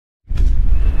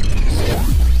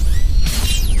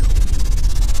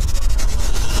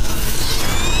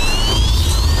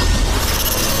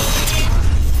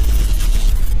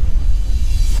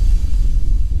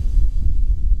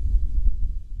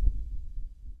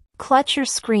Clutch your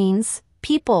screens,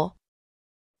 people!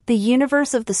 The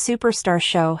universe of the Superstar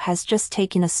show has just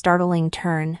taken a startling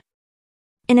turn.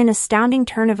 In an astounding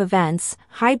turn of events,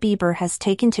 Hailey Bieber has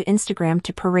taken to Instagram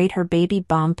to parade her baby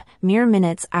bump mere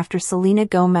minutes after Selena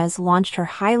Gomez launched her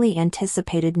highly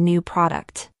anticipated new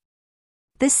product.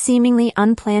 This seemingly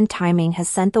unplanned timing has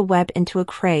sent the web into a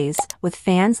craze, with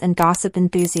fans and gossip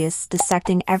enthusiasts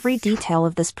dissecting every detail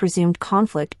of this presumed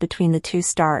conflict between the two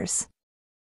stars.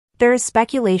 There is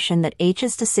speculation that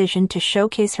H's decision to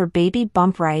showcase her baby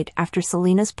bump right after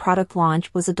Selena's product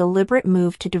launch was a deliberate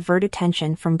move to divert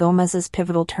attention from Gomez's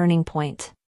pivotal turning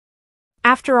point.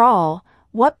 After all,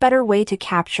 what better way to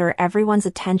capture everyone's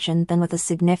attention than with a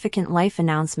significant life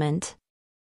announcement?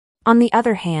 On the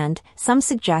other hand, some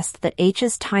suggest that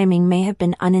H's timing may have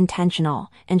been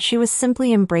unintentional, and she was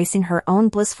simply embracing her own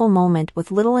blissful moment with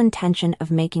little intention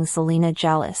of making Selena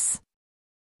jealous.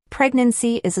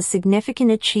 Pregnancy is a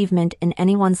significant achievement in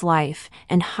anyone's life,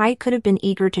 and Hailey could have been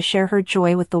eager to share her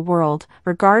joy with the world,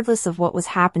 regardless of what was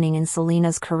happening in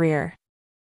Selena's career.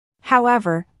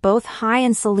 However, both Hailey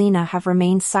and Selena have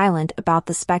remained silent about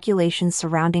the speculations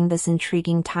surrounding this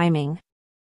intriguing timing.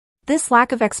 This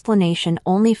lack of explanation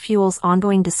only fuels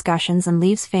ongoing discussions and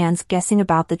leaves fans guessing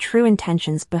about the true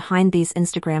intentions behind these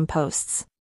Instagram posts.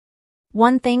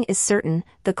 One thing is certain,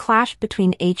 the clash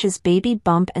between H's baby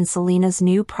bump and Selena's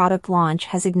new product launch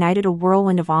has ignited a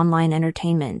whirlwind of online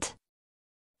entertainment.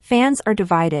 Fans are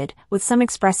divided, with some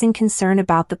expressing concern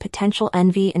about the potential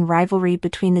envy and rivalry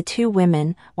between the two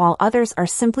women, while others are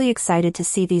simply excited to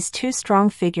see these two strong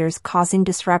figures causing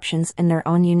disruptions in their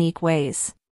own unique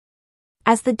ways.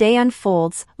 As the day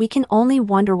unfolds, we can only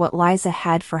wonder what lies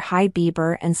ahead for Hailey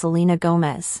Bieber and Selena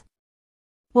Gomez.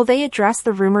 Will they address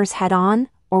the rumors head-on,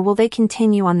 or will they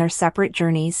continue on their separate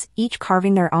journeys, each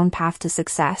carving their own path to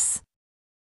success?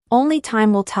 Only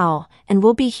time will tell, and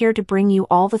we'll be here to bring you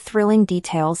all the thrilling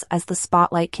details as the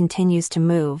spotlight continues to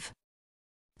move.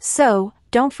 So,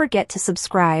 don't forget to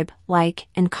subscribe, like,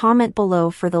 and comment below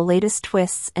for the latest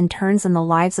twists and turns in the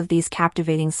lives of these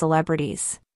captivating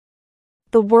celebrities.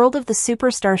 The world of the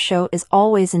Superstar show is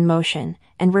always in motion,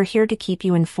 and we're here to keep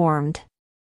you informed.